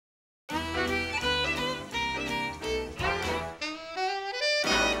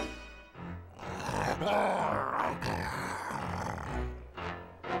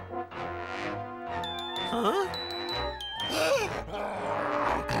Huh?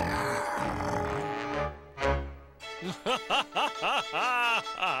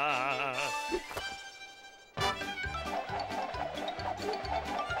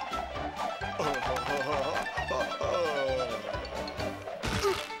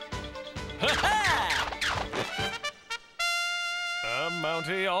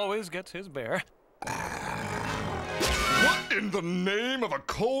 Mounty always gets his bear. What in the name of a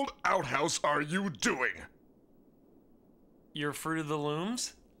cold outhouse are you doing? Your Fruit of the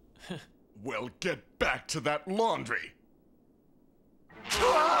Looms? Well, get back to that laundry.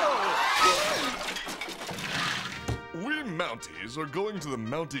 We Mounties are going to the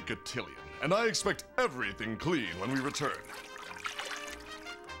Mounty Cotillion, and I expect everything clean when we return.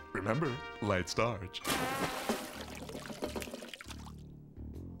 Remember, light starch.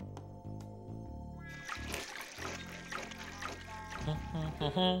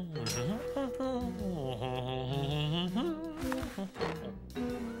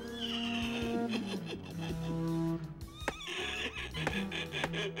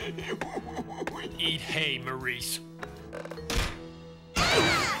 Eat hay, Maurice.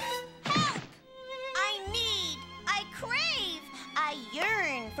 I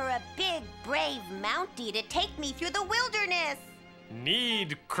yearn for a big, brave Mountie to take me through the wilderness.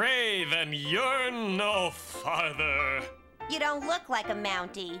 Need, crave, and yearn no farther. You don't look like a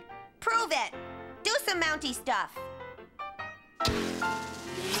Mountie. Prove it. Do some Mountie stuff.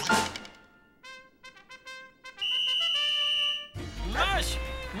 Mush!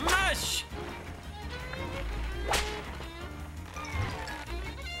 Mush!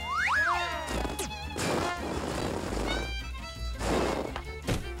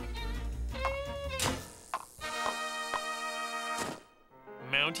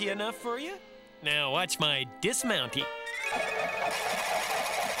 Mountie enough for you? Now watch my dismountie.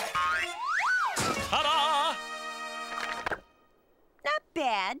 Ta-da! Not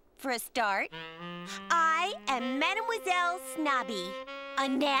bad for a start. I am Mademoiselle Snobby. A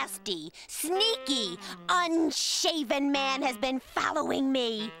nasty, sneaky, unshaven man has been following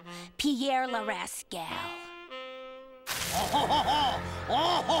me. Pierre Le Rascal.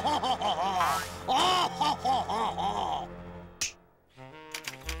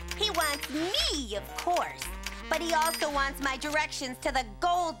 He wants me, of course, but he also wants my directions to the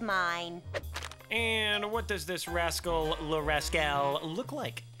gold mine. And what does this rascal, Le Rascal, look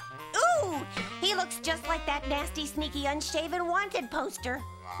like? Ooh, he looks just like that nasty, sneaky, unshaven wanted poster.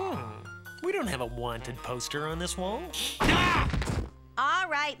 We don't have a wanted poster on this wall. All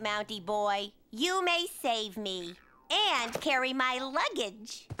right, Mountie boy, you may save me and carry my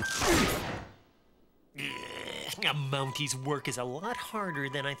luggage. A Mountie's work is a lot harder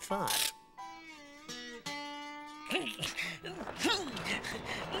than I thought.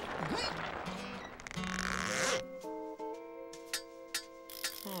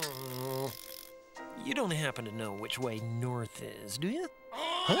 You don't happen to know which way north is, do you?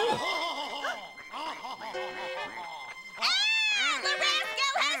 The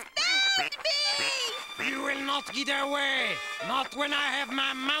rascal has found me! You will not get away! Not when I have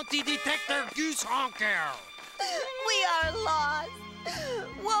my Mountie detector goose honker! We are lost.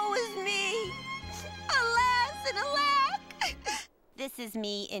 Woe is me. Alas and alack. This is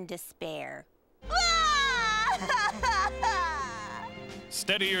me in despair.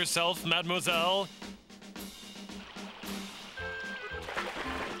 Steady yourself, mademoiselle.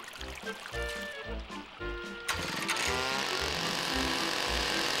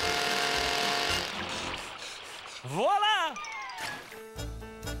 Voila!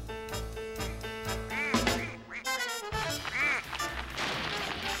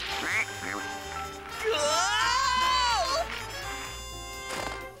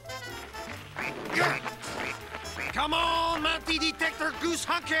 Come on, Mountie detector goose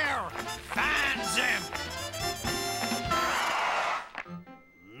honker! Find them!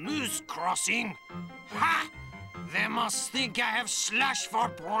 Moose crossing? Ha! They must think I have slush for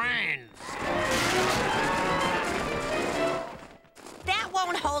brains. That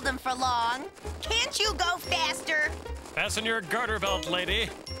won't hold him for long. Can't you go faster? Fasten your garter belt,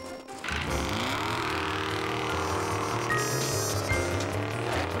 lady.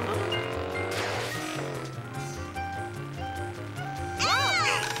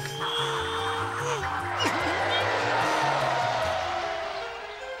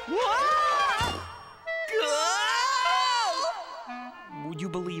 Would you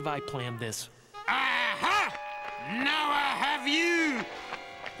believe I planned this? Aha! Now I have you!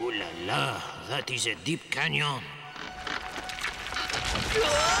 Ooh la la, that is a deep canyon.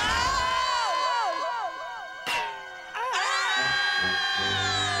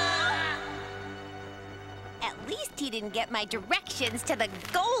 didn't get my directions to the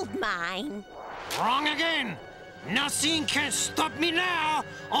gold mine. Wrong again. Nothing can stop me now.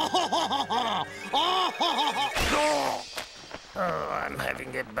 Oh, I'm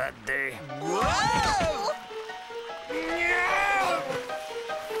having a bad day. Whoa!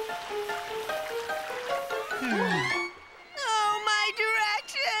 Oh, my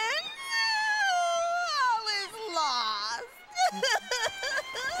directions! All is lost.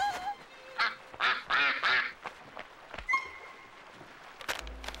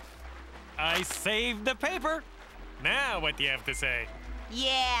 I saved the paper. Now what do you have to say?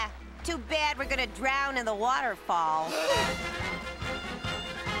 Yeah, too bad we're gonna drown in the waterfall.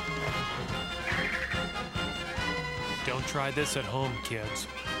 Don't try this at home, kids.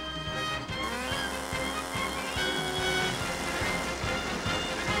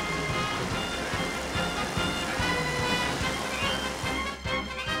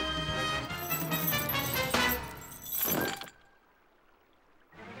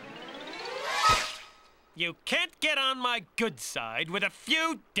 You can't get on my good side with a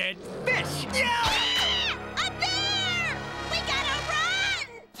few dead fish. A bear! We gotta run!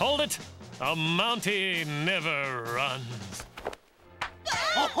 Hold it. A mounty never runs.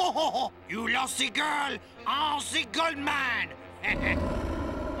 You lost the girl on the gold mine.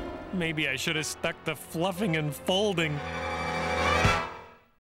 Maybe I should have stuck to fluffing and folding.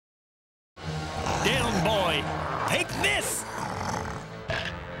 Down, boy. Take this!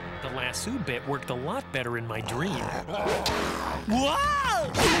 The lasso bit worked a lot better in my dream.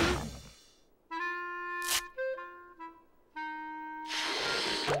 Whoa!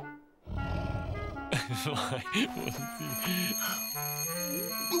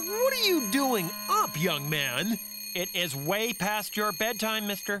 What are you doing up, young man? It is way past your bedtime,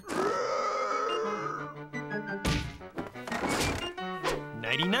 mister.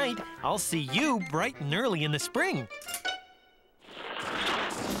 Nighty-night. I'll see you bright and early in the spring.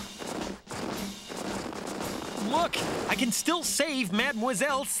 Look, I can still save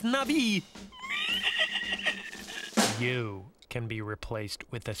Mademoiselle Snubby. You can be replaced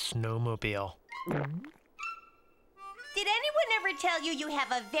with a snowmobile. Did anyone ever tell you you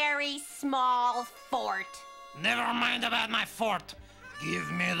have a very small fort? Never mind about my fort.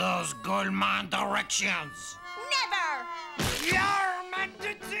 Give me those gold mine directions. Never! Your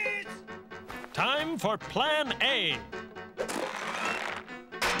Majesty! Time for Plan A.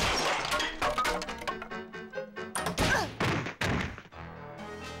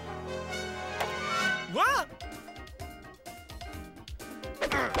 What?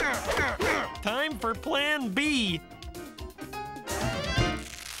 Time for Plan B.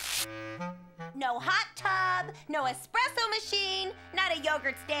 No hot tub, no espresso machine, not a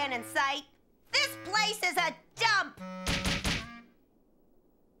yogurt stand in sight. This place is a dump!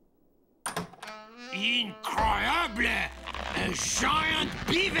 Incroyable! A giant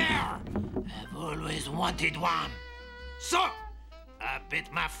beaver! I've always wanted one. So, I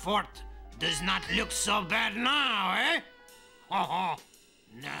bet my fort does not look so bad now, eh? Now,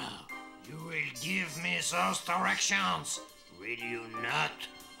 you will give me those directions, will you not?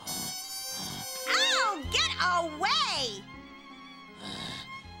 Oh, get away!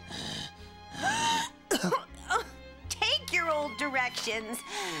 Take your old directions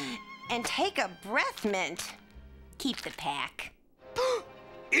and take a breath mint. Keep the pack.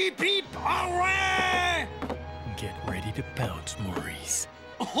 Eep, eep, hooray! Get ready to bounce, Maurice.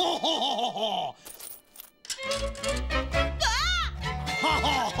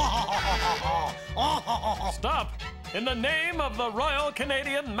 Stop! In the name of the Royal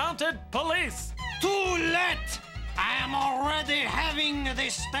Canadian Mounted Police! Too late! I am already having the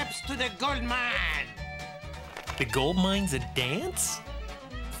steps to the gold mine. The gold mine's a dance?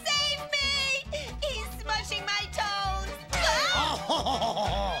 Save me! He's smushing my toes!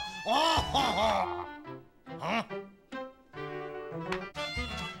 Huh?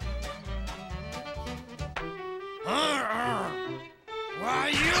 Why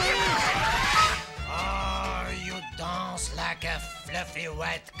you? Oh, you dance like a fluffy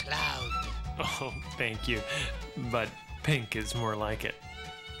white cloud. Oh, thank you. But pink is more like it.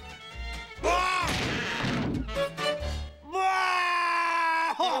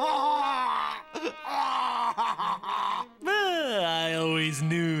 I always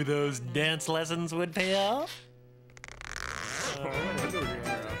knew those dance lessons would pay off.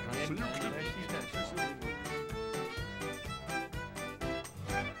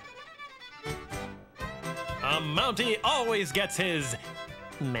 A Mountie always gets his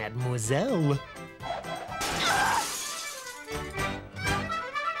Mademoiselle.